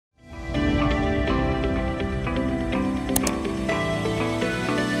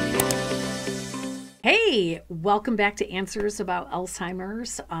Hey, welcome back to Answers About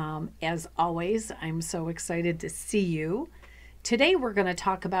Alzheimer's. As always, I'm so excited to see you. Today, we're going to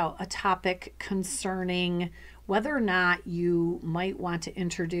talk about a topic concerning whether or not you might want to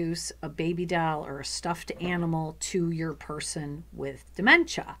introduce a baby doll or a stuffed animal to your person with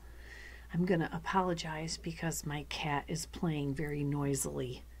dementia. I'm going to apologize because my cat is playing very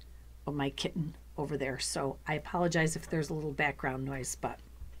noisily with my kitten over there. So I apologize if there's a little background noise, but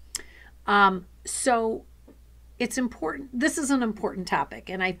so it's important. This is an important topic,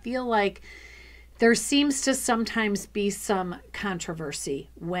 and I feel like there seems to sometimes be some controversy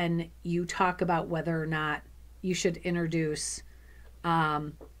when you talk about whether or not you should introduce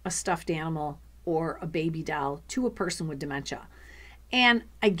a stuffed animal or a baby doll to a person with dementia. And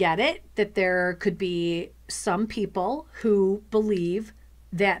I get it that there could be some people who believe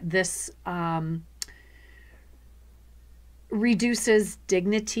that this reduces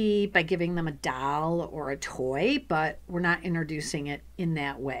dignity by giving them a doll or a toy, but we're not introducing it in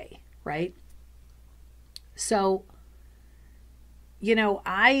that way, right? So,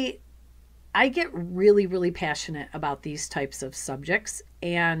 I get really passionate about these types of subjects,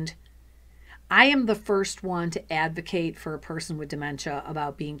 and I am the first one to advocate for a person with dementia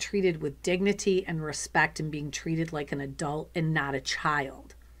about being treated with dignity and respect and being treated like an adult and not a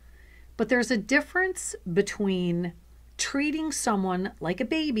child. But there's a difference between treating someone like a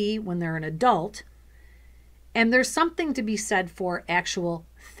baby when they're an adult, and there's something to be said for actual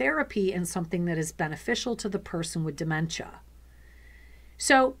therapy and something that is beneficial to the person with dementia.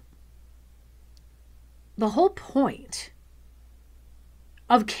 So the whole point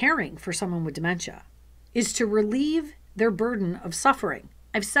of caring for someone with dementia is to relieve their burden of suffering.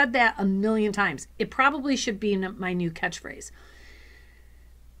 I've said that a million times. It probably should be my new catchphrase.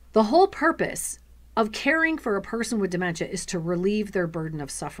 The whole purpose of caring for a person with dementia is to relieve their burden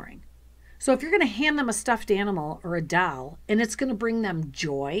of suffering. So if you're going to hand them a stuffed animal or a doll and it's going to bring them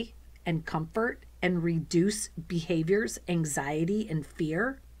joy and comfort and reduce behaviors, anxiety, and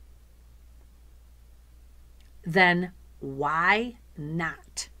fear, then why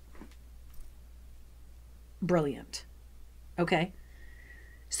not? Brilliant. Okay.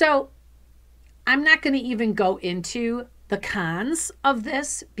 So I'm not going to even go into the cons of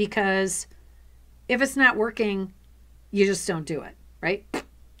this because if it's not working, you just don't do it, right?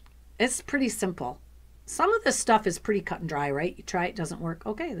 It's pretty simple. Some of this stuff is pretty cut and dry, right? You try it, doesn't work.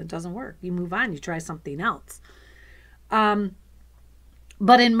 Okay, that doesn't work. You move on, you try something else. But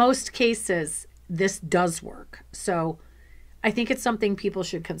in most cases, this does work. So I think it's something people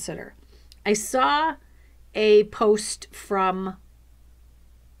should consider. I saw a post from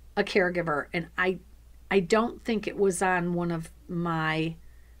a caregiver, and I don't think it was on one of my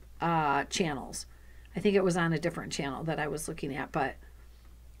channels. I think it was on a different channel that I was looking at, but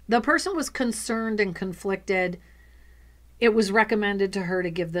the person was concerned and conflicted. It was recommended to her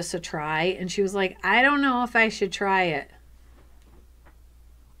to give this a try, and she was like, I don't know if I should try it.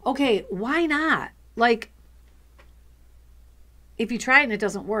 Okay, why not? Like, if you try it and it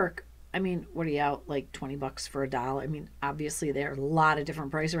doesn't work, I mean, what are you out, like $20 for a doll? I mean, obviously there are a lot of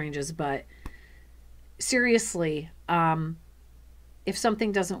different price ranges, but seriously, if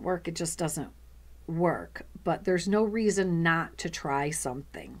something doesn't work, it just doesn't work. But there's no reason not to try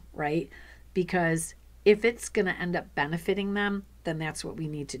something, right? Because if it's going to end up benefiting them, then that's what we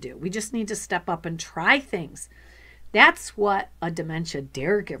need to do. We just need to step up and try things. That's what a dementia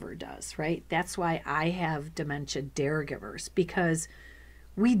dare giver does, right? That's why I have dementia dare givers, because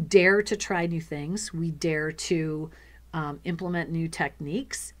we dare to try new things. We dare to implement new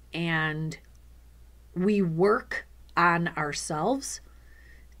techniques, and we work on ourselves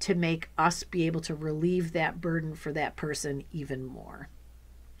to make us be able to relieve that burden for that person even more.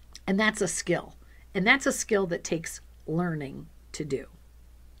 And that's a skill. And that's a skill that takes learning to do.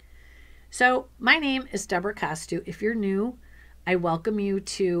 So my name is Debra Costu. If you're new, I welcome you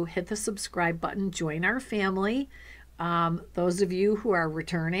to hit the subscribe button, join our family. Those of you who are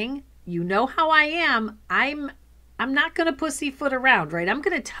returning, you know how I am. I'm not going to pussyfoot around, right? I'm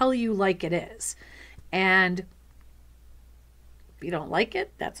going to tell you like it is. And if you don't like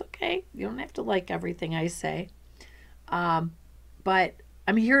it, that's okay. You don't have to like everything I say. But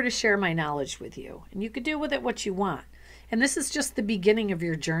I'm here to share my knowledge with you, and you can do with it what you want. And this is just the beginning of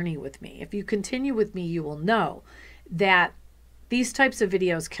your journey with me. If you continue with me, you will know that these types of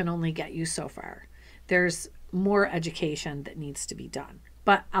videos can only get you so far. There's more education that needs to be done,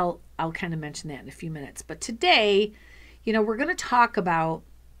 but I'll kind of mention that in a few minutes. But today, we're going to talk about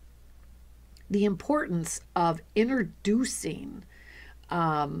the importance of introducing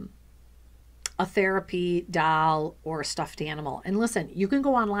a a therapy doll or a stuffed animal. And listen, you can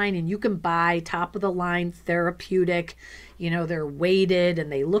go online and you can buy top of the line therapeutic, they're weighted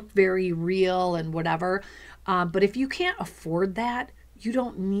and they look very real and whatever. But if you can't afford that, you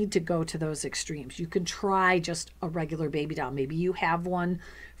don't need to go to those extremes. You can try just a regular baby doll. Maybe you have one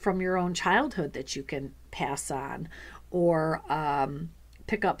from your own childhood that you can pass on, or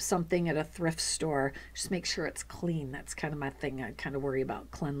pick up something at a thrift store. Just make sure it's clean. That's kind of my thing. I kind of worry about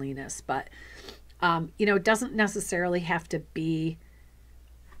cleanliness, but it doesn't necessarily have to be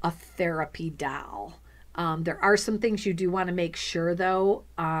a therapy doll. There are some things you do want to make sure though,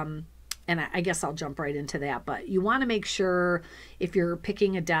 and I guess I'll jump right into that, but you want to make sure if you're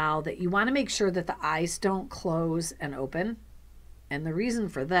picking a doll that you want to make sure that the eyes don't close and open. And the reason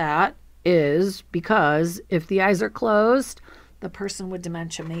for that is because if the eyes are closed, the person with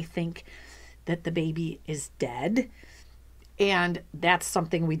dementia may think that the baby is dead. And that's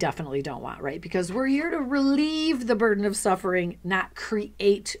something we definitely don't want, right? Because we're here to relieve the burden of suffering, not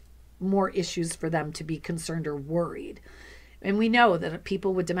create more issues for them to be concerned or worried. And we know that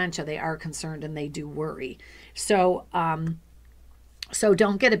people with dementia, they are concerned and they do worry. So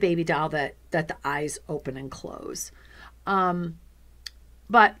don't get a baby doll that the eyes open and close.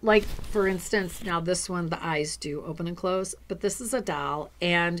 But like, for instance, now this one, the eyes do open and close, but this is a doll,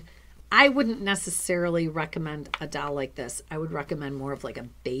 and I wouldn't necessarily recommend a doll like this. I would recommend more of like a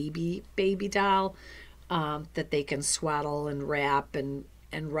baby doll that they can swaddle and wrap and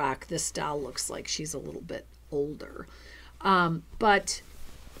rock. This doll looks like she's a little bit older. But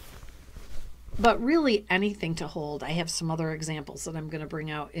really anything to hold. I have some other examples that I'm going to bring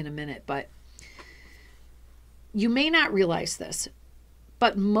out in a minute, but you may not realize this,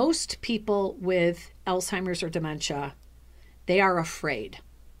 but most people with Alzheimer's or dementia, they are afraid.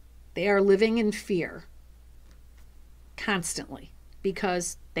 They are living in fear constantly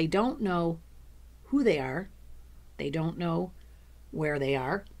because they don't know who they are. They don't know where they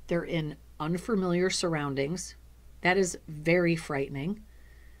are. They're in unfamiliar surroundings. That is very frightening.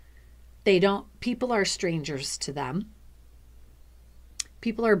 People are strangers to them.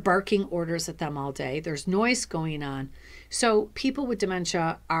 People are barking orders at them all day. There's noise going on. So people with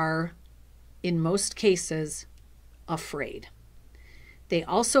dementia are, in most cases, afraid. They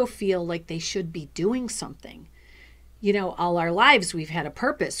also feel like they should be doing something. All our lives we've had a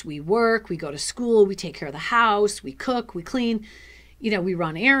purpose. We work, we go to school, we take care of the house, we cook, we clean, we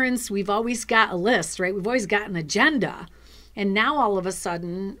run errands. We've always got a list, right? We've always got an agenda. And now all of a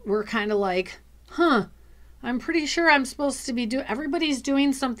sudden we're kind of like, I'm pretty sure I'm supposed to be doing, everybody's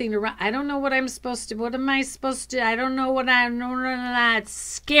doing something I don't know what I'm supposed to, what am I supposed to, I don't know what it's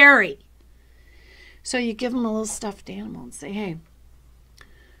scary. So you give them a little stuffed animal and say, hey,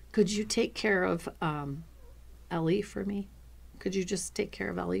 could you take care of Ellie for me? Could you just take care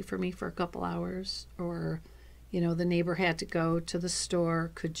of Ellie for me for a couple hours? Or, the neighbor had to go to the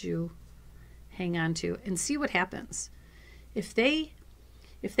store. Could you hang on to and see what happens? If they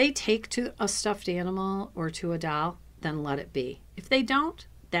take to a stuffed animal or to a doll, then let it be. If they don't,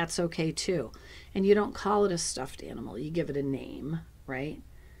 that's okay too. And you don't call it a stuffed animal. You give it a name, right?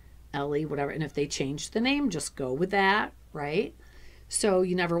 Ellie, whatever. And if they change the name, just go with that, right? So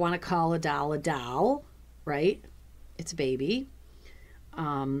you never want to call a doll, right? It's baby,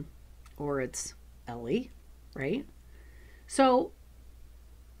 or it's Ellie, right? So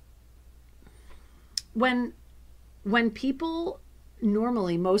when people,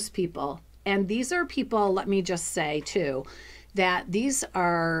 normally most people, and these are people, let me just say too, that these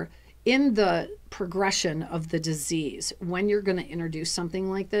are in the progression of the disease. When you're going to introduce something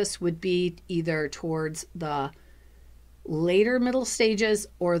like this would be either towards the later middle stages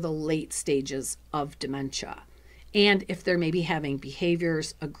or the late stages of dementia. And if they're maybe having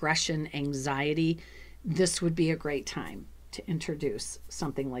behaviors, aggression, anxiety, this would be a great time to introduce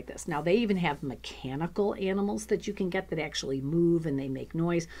something like this. Now, they even have mechanical animals that you can get that actually move and they make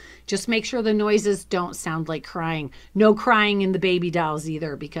noise. Just make sure the noises don't sound like crying. No crying in the baby dolls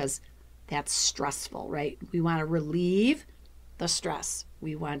either, because that's stressful, right? We want to relieve the stress.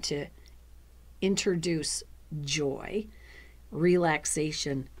 We want to introduce joy,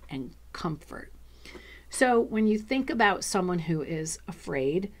 relaxation, and comfort. So when you think about someone who is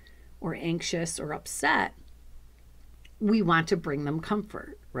afraid or anxious or upset, we want to bring them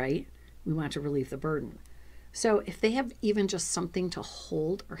comfort, right? We want to relieve the burden. So if they have even just something to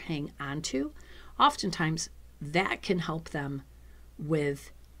hold or hang on to, oftentimes that can help them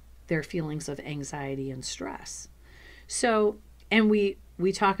with their feelings of anxiety and stress. So, and we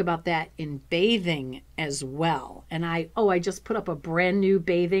talk about that in bathing as well. And I just put up a brand new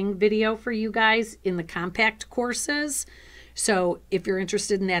bathing video for you guys in the compact courses So if you're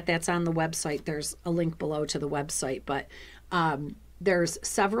interested in that, that's on the website. There's a link below to the website, but there's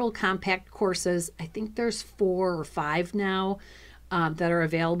several compact courses. I think there's 4 or 5 now that are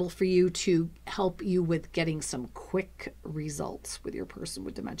available for you to help you with getting some quick results with your person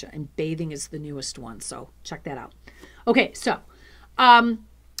with dementia. And bathing is the newest one, so check that out. Okay, so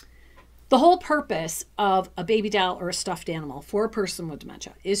the whole purpose of a baby doll or a stuffed animal for a person with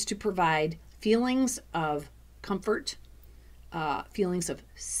dementia is to provide feelings of comfort, feelings of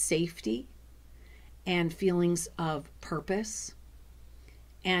safety, and feelings of purpose.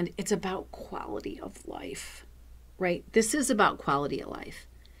 And it's about quality of life, right? This is about quality of life.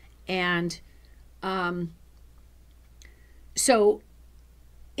 And so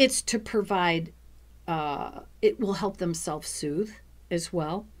it's to provide, it will help them self-soothe as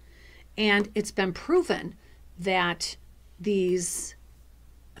well. And it's been proven that these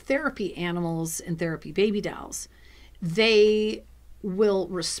therapy animals and therapy baby dolls, they will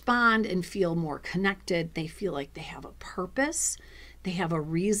respond and feel more connected. They feel like they have a purpose. They have a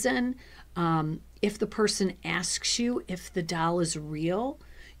reason. If the person asks you if the doll is real,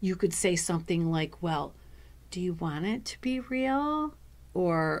 you could say something like, well, do you want it to be real?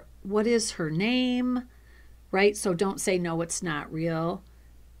 Or what is her name? Right? So don't say, no, it's not real.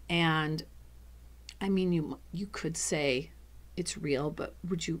 And I mean, you could say it's real, but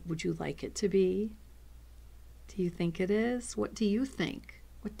would you like it to be? Do you think it is? What do you think?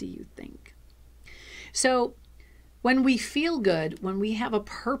 What do you think? So when we feel good, when we have a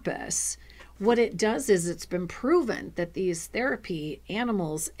purpose, what it does is it's been proven that these therapy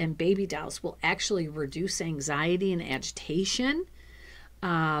animals and baby dolls will actually reduce anxiety and agitation.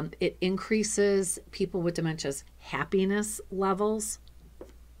 It increases people with dementia's happiness levels.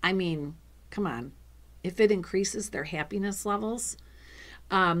 I mean, come on. If it increases their happiness levels,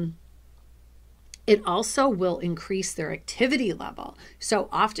 it also will increase their activity level. So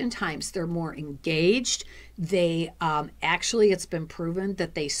oftentimes they're more engaged. They actually, it's been proven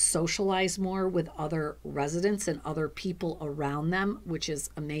that they socialize more with other residents and other people around them, which is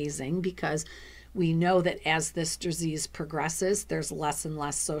amazing because we know that as this disease progresses, there's less and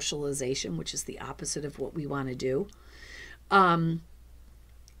less socialization, which is the opposite of what we want to do.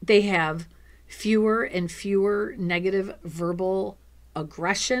 They have fewer and fewer negative verbal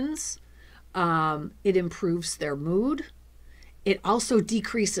aggressions. It improves their mood. It also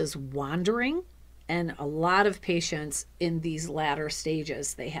decreases wandering. And a lot of patients in these latter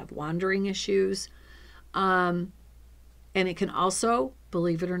stages, they have wandering issues. And it can also,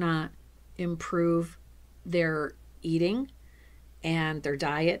 believe it or not, improve their eating and their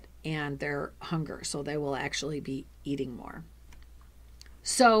diet and their hunger. So they will actually be eating more.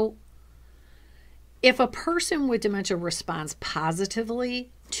 So if a person with dementia responds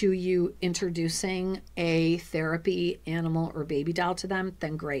positively to you introducing a therapy animal or baby doll to them,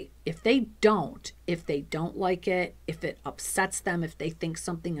 then great. If they don't like it, if it upsets them, if they think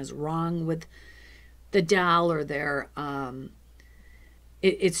something is wrong with the doll or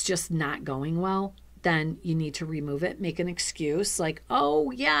it's just not going well, then you need to remove it. Make an excuse like,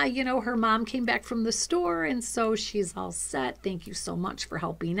 oh yeah, her mom came back from the store and so she's all set. Thank you so much for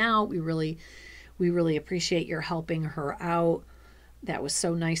helping out. We really appreciate your helping her out. That was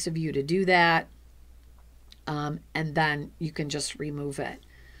so nice of you to do that. And then you can just remove it.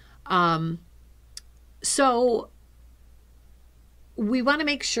 So we want to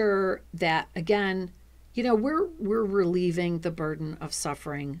make sure that, again, we're relieving the burden of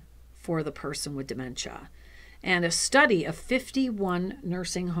suffering for the person with dementia. And a study of 51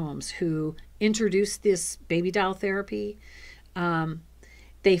 nursing homes who introduced this baby doll therapy,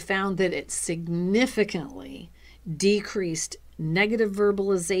 they found that it significantly decreased negative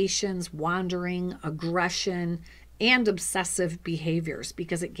verbalizations, wandering, aggression, and obsessive behaviors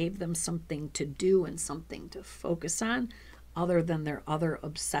because it gave them something to do and something to focus on other than their other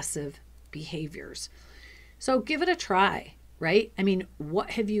obsessive behaviors. So give it a try, right? I mean,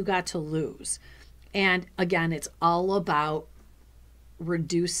 what have you got to lose? And again, it's all about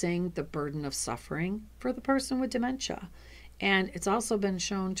reducing the burden of suffering for the person with dementia. And it's also been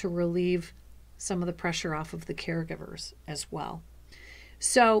shown to relieve some of the pressure off of the caregivers as well.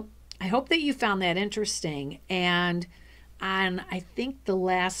 So I hope that you found that interesting. And on, I think, the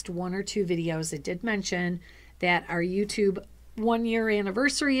last 1 or 2 videos, I did mention that our YouTube 1-year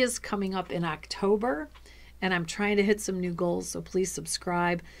anniversary is coming up in October. And I'm trying to hit some new goals, so please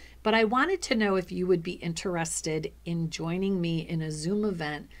subscribe. But I wanted to know if you would be interested in joining me in a Zoom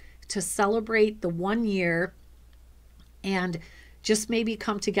event to celebrate the 1 year and just maybe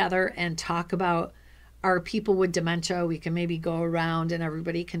come together and talk about are people with dementia. We can maybe go around and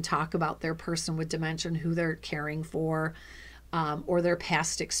everybody can talk about their person with dementia and who they're caring for, or their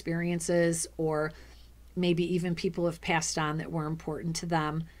past experiences, or maybe even people have passed on that were important to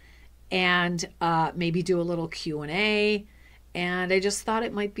them, and maybe do a little Q&A. And I just thought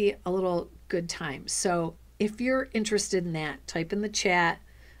it might be a little good time. So if you're interested in that, type in the chat,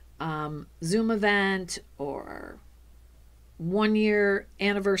 Zoom event or 1 year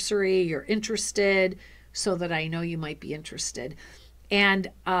anniversary, you're interested, so that I know you might be interested. And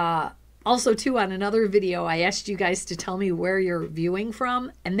also too, on another video, I asked you guys to tell me where you're viewing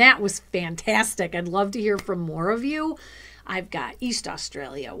from, and that was fantastic. I'd love to hear from more of you. I've got East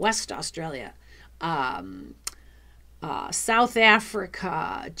Australia, West Australia, South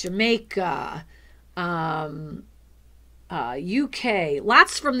Africa, Jamaica, UK,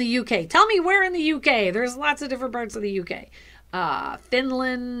 lots from the UK. Tell me where in the UK. There's lots of different parts of the UK.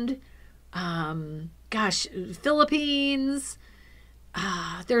 Finland, Philippines.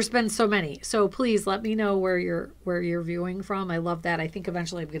 There's been so many. So please let me know where you're viewing from. I love that. I think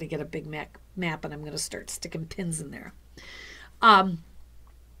eventually I'm going to get a big map and I'm going to start sticking pins in there.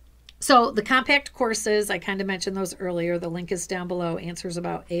 So the compact courses, I kind of mentioned those earlier. The link is down below,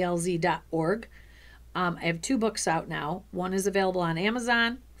 answersabout.alz.org. I have 2 books out now. One is available on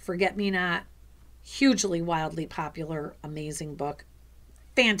Amazon, Forget Me Not, hugely, wildly popular, amazing book.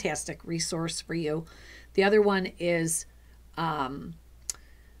 Fantastic resource for you. The other one is it's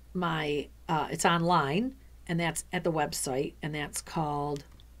online, and that's at the website, and that's called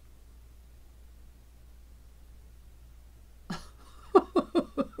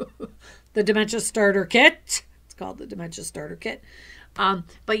the Dementia Starter Kit. It's called the Dementia Starter Kit.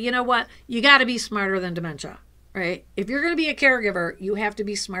 But you know what? You got to be smarter than dementia, right? If you're going to be a caregiver, you have to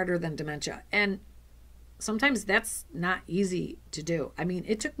be smarter than dementia. And sometimes that's not easy to do. I mean,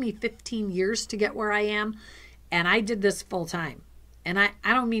 it took me 15 years to get where I am, and I did this full time. And I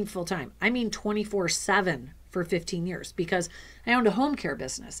don't mean full time. I mean 24/7 for 15 years, because I owned a home care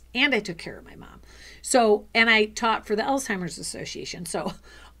business and I took care of my mom. So, and I taught for the Alzheimer's Association. So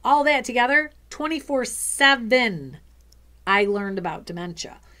all that together, 24/7, I learned about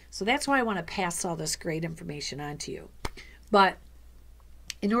dementia. So that's why I want to pass all this great information on to you. But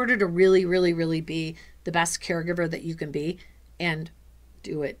in order to really, really, really be the best caregiver that you can be and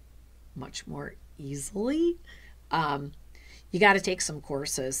do it much more easily, you got to take some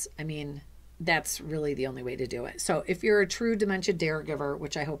courses. I mean, that's really the only way to do it. So if you're a true dementia caregiver,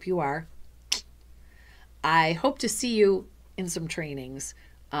 which I hope you are, I hope to see you in some trainings.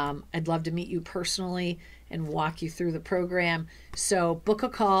 I'd love to meet you personally and walk you through the program. So book a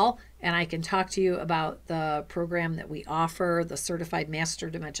call and I can talk to you about the program that we offer, the Certified Master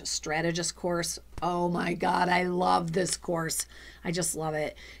Dementia Strategist course. Oh my God, I love this course. I just love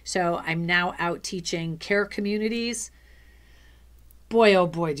it. So I'm now out teaching care communities. Boy, oh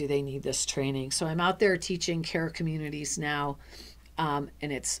boy, do they need this training. So I'm out there teaching care communities now, and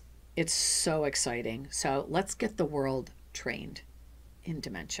it's so exciting. So let's get the world trained in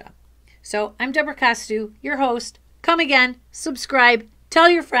dementia. So I'm Debra Costu, your host. Come again, subscribe, tell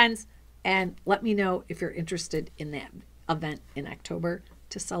your friends, and let me know if you're interested in that event in October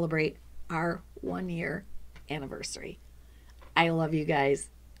to celebrate our 1 year anniversary. I love you guys.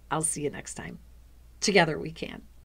 I'll see you next time. Together we can.